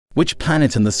Which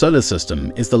planet in the solar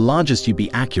system is the largest? You'd be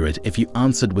accurate if you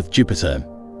answered with Jupiter.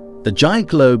 The giant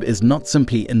globe is not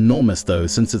simply enormous though.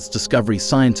 Since its discovery,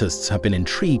 scientists have been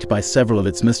intrigued by several of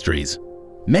its mysteries.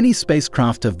 Many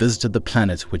spacecraft have visited the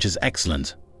planet, which is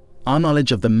excellent. Our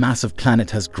knowledge of the massive planet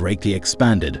has greatly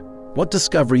expanded. What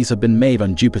discoveries have been made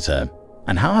on Jupiter,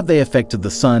 and how have they affected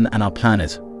the Sun and our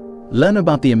planet? Learn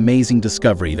about the amazing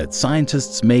discovery that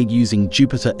scientists made using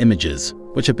Jupiter images,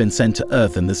 which have been sent to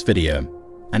Earth in this video.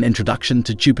 An introduction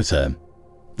to Jupiter.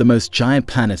 The most giant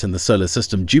planet in the solar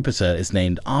system, Jupiter is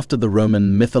named after the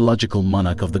Roman mythological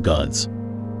monarch of the gods.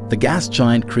 The gas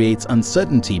giant creates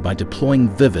uncertainty by deploying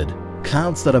vivid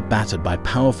clouds that are battered by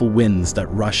powerful winds that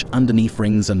rush underneath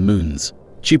rings and moons.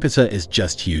 Jupiter is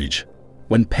just huge.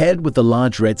 When paired with the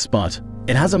large red spot,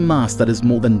 it has a mass that is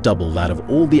more than double that of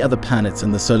all the other planets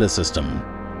in the solar system.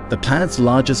 The planet's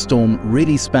largest storm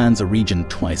really spans a region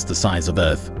twice the size of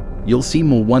Earth. You'll see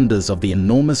more wonders of the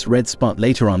enormous red spot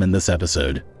later on in this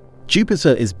episode.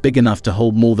 Jupiter is big enough to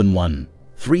hold more than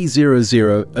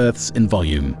 1,300 Earths in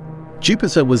volume.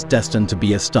 Jupiter was destined to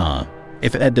be a star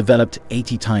if it had developed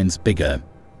 80 times bigger.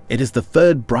 It is the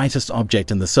third brightest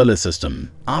object in the solar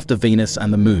system, after Venus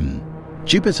and the Moon.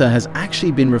 Jupiter has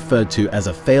actually been referred to as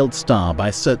a failed star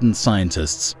by certain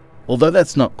scientists, although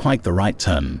that's not quite the right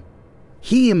term.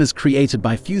 Helium is created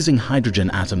by fusing hydrogen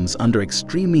atoms under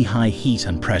extremely high heat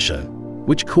and pressure,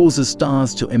 which causes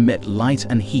stars to emit light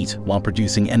and heat while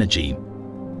producing energy.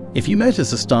 If you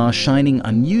notice a star shining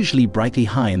unusually brightly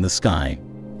high in the sky,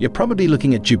 you're probably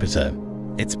looking at Jupiter.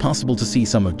 It's possible to see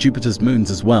some of Jupiter's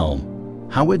moons as well.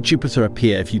 How would Jupiter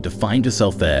appear if you defined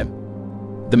yourself there?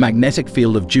 The magnetic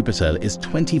field of Jupiter is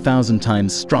 20,000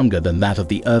 times stronger than that of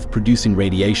the Earth, producing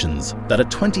radiations that are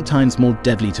 20 times more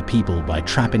deadly to people by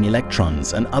trapping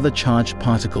electrons and other charged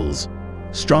particles.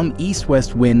 Strong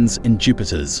east-west winds in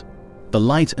Jupiter's. The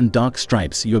light and dark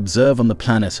stripes you observe on the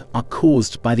planet are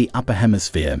caused by the upper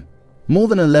hemisphere. More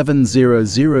than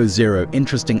 11,000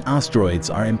 interesting asteroids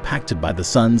are impacted by the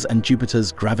Sun's and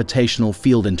Jupiter's gravitational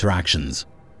field interactions.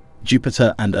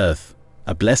 Jupiter and Earth.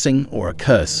 A blessing or a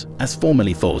curse, as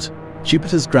formerly thought.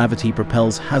 Jupiter's gravity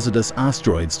propels hazardous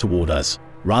asteroids toward us,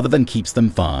 rather than keeps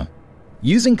them far.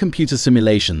 Using computer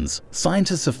simulations,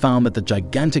 scientists have found that the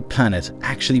gigantic planet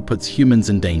actually puts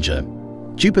humans in danger.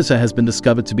 Jupiter has been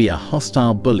discovered to be a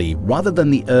hostile bully rather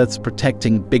than the Earth's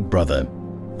protecting big brother.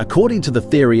 According to the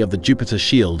theory of the Jupiter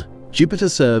shield, Jupiter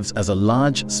serves as a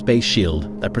large space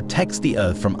shield that protects the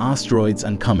Earth from asteroids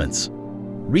and comets.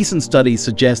 Recent studies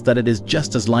suggest that it is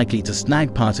just as likely to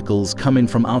snag particles coming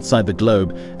from outside the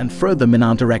globe and throw them in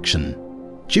our direction.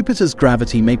 Jupiter's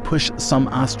gravity may push some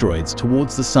asteroids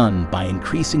towards the Sun by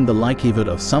increasing the likelihood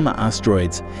of some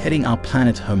asteroids hitting our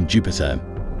planet home Jupiter.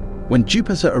 When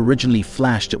Jupiter originally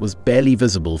flashed, it was barely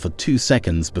visible for 2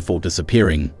 seconds before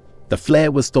disappearing. The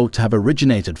flare was thought to have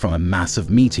originated from a massive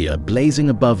meteor blazing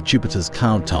above Jupiter's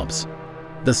cloud tops.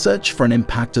 The search for an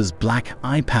impactor's black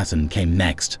eye pattern came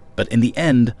next, but in the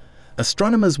end,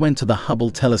 astronomers went to the Hubble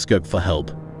telescope for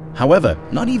help. However,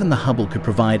 not even the Hubble could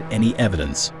provide any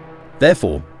evidence.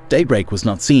 Therefore, daybreak was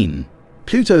not seen.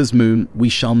 Pluto's moon we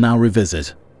shall now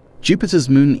revisit. Jupiter's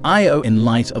moon Io. In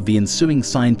light of the ensuing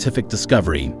scientific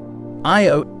discovery,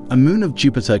 Io, a moon of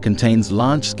Jupiter, contains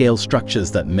large-scale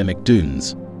structures that mimic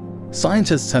dunes.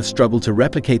 Scientists have struggled to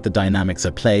replicate the dynamics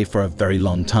at play for a very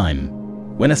long time.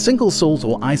 When a single salt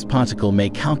or ice particle may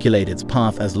calculate its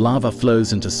path as lava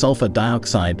flows into sulfur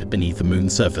dioxide beneath the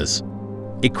moon's surface.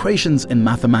 Equations in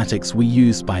mathematics were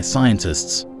used by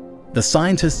scientists. The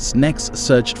scientists next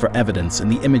searched for evidence in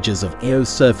the images of Io's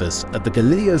surface that the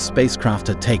Galileo spacecraft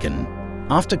had taken,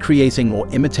 after creating or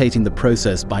imitating the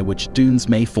process by which dunes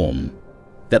may form.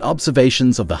 That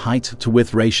observations of the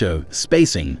height-to-width ratio,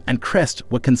 spacing, and crest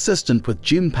were consistent with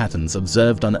dune patterns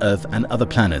observed on Earth and other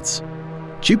planets.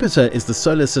 Jupiter is the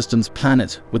solar system's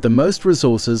planet with the most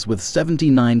resources, with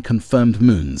 79 confirmed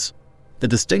moons. The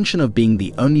distinction of being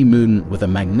the only moon with a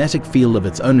magnetic field of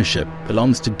its ownership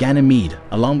belongs to Ganymede,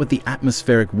 along with the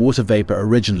atmospheric water vapor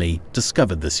originally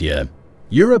discovered this year.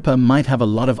 Europa might have a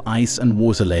lot of ice and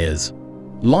water layers.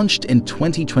 Launched in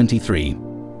 2023,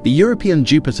 the European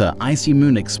Jupiter Icy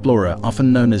Moon Explorer,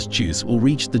 often known as JUICE, will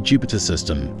reach the Jupiter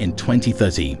system in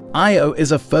 2030. Io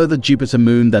is a further Jupiter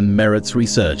moon than merits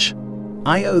research.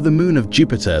 Io, the moon of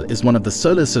Jupiter, is one of the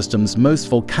solar system's most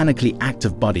volcanically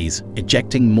active bodies,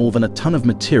 ejecting more than a ton of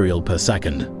material per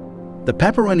second. The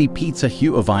pepperoni pizza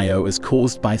hue of Io is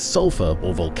caused by sulfur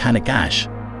or volcanic ash.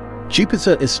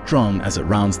 Jupiter is strong as it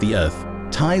rounds the Earth.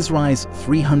 Tides rise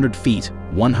 300 feet,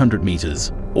 100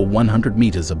 meters, or 100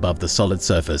 meters above the solid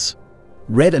surface.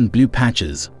 Red and blue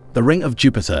patches, the ring of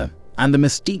Jupiter, and the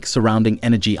mystique surrounding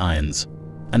energy ions.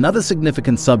 Another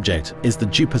significant subject is the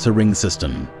Jupiter ring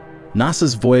system.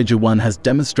 NASA's Voyager 1 has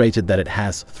demonstrated that it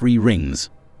has 3 rings.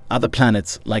 Other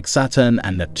planets, like Saturn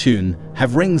and Neptune,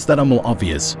 have rings that are more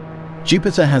obvious.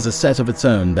 Jupiter has a set of its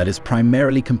own that is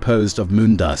primarily composed of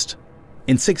moon dust.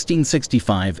 In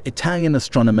 1665, Italian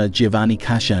astronomer Giovanni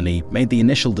Casciani made the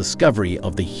initial discovery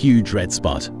of the huge red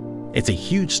spot. It's a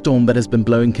huge storm that has been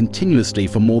blowing continuously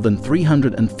for more than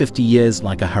 350 years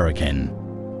like a hurricane.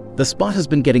 The spot has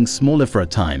been getting smaller for a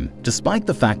time, despite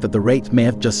the fact that the rate may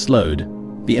have just slowed.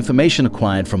 The information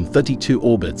acquired from 32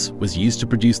 orbits was used to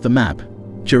produce the map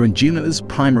during Juno's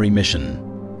primary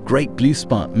mission. Great blue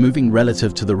spot moving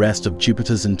relative to the rest of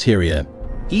Jupiter's interior,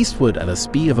 eastward at a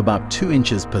speed of about 2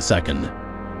 inches per second.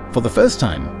 For the first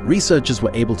time, researchers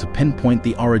were able to pinpoint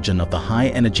the origin of the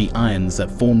high-energy ions that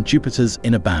form Jupiter's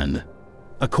inner band.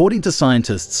 According to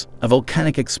scientists, a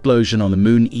volcanic explosion on the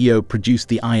moon Io produced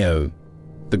the Io.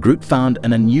 The group found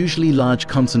an unusually large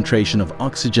concentration of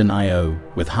oxygen Io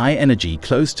with high energy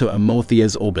close to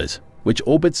Amorthia's orbit, which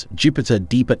orbits Jupiter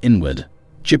deeper inward.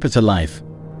 Jupiter life.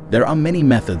 There are many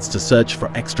methods to search for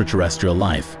extraterrestrial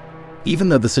life. Even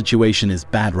though the situation is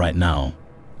bad right now,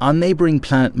 our neighboring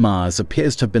planet Mars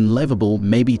appears to have been livable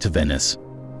maybe to Venus.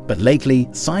 But lately,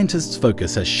 scientists'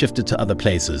 focus has shifted to other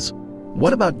places.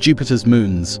 What about Jupiter's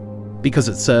moons? Because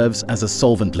it serves as a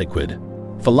solvent liquid.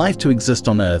 For life to exist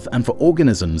on Earth and for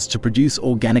organisms to produce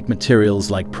organic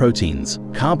materials like proteins,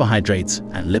 carbohydrates,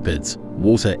 and lipids,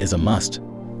 water is a must.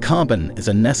 Carbon is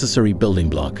a necessary building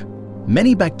block.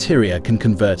 Many bacteria can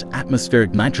convert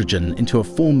atmospheric nitrogen into a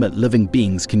form that living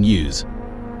beings can use.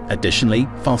 Additionally,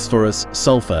 phosphorus,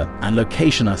 sulfur, and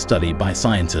location are studied by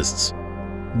scientists.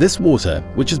 This water,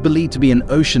 which is believed to be an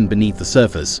ocean beneath the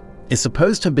surface, is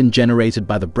supposed to have been generated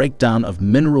by the breakdown of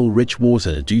mineral-rich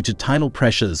water due to tidal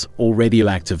pressures or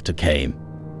radioactive decay.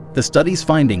 The study's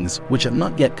findings, which have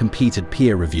not yet completed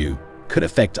peer review, could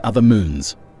affect other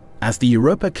moons. As the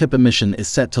Europa Clipper mission is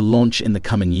set to launch in the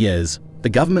coming years, the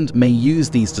government may use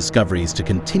these discoveries to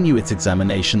continue its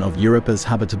examination of Europa's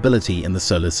habitability in the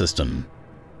solar system.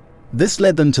 This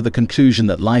led them to the conclusion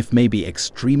that life may be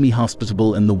extremely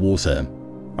hospitable in the water.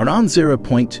 Around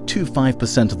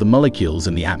 0.25% of the molecules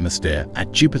in the atmosphere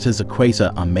at Jupiter's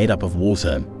equator are made up of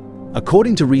water.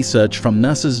 According to research from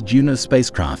NASA's Juno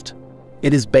spacecraft,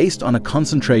 it is based on a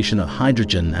concentration of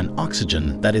hydrogen and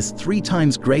oxygen that is 3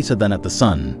 times greater than at the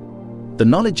Sun. The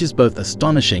knowledge is both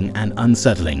astonishing and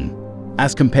unsettling.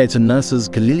 As compared to NASA's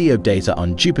Galileo data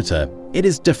on Jupiter, it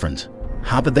is different.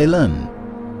 How did they learn?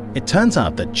 It turns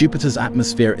out that Jupiter's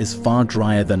atmosphere is far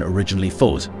drier than originally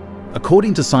thought.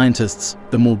 According to scientists,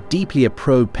 the more deeply a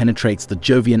probe penetrates the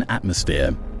Jovian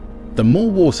atmosphere, the more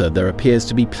water there appears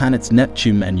to be. Planets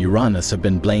Neptune and Uranus have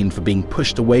been blamed for being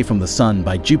pushed away from the Sun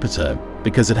by Jupiter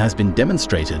because it has been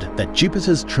demonstrated that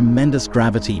Jupiter's tremendous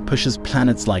gravity pushes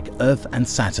planets like Earth and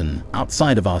Saturn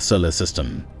outside of our solar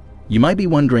system. You might be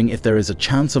wondering if there is a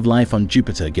chance of life on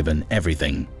Jupiter given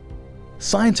everything.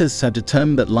 Scientists have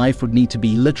determined that life would need to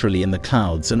be literally in the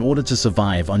clouds in order to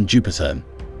survive on Jupiter.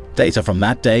 Data from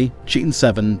that day, June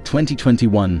 7,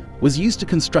 2021, was used to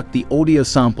construct the audio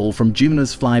sample from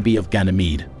Juno's flyby of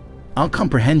Ganymede. Our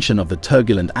comprehension of the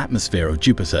turbulent atmosphere of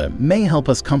Jupiter may help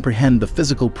us comprehend the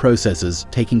physical processes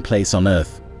taking place on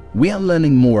Earth. We are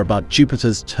learning more about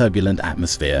Jupiter's turbulent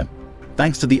atmosphere,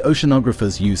 thanks to the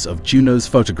oceanographer's use of Juno's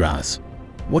photographs.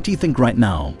 What do you think right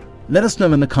now? Let us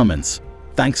know in the comments.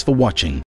 Thanks for watching.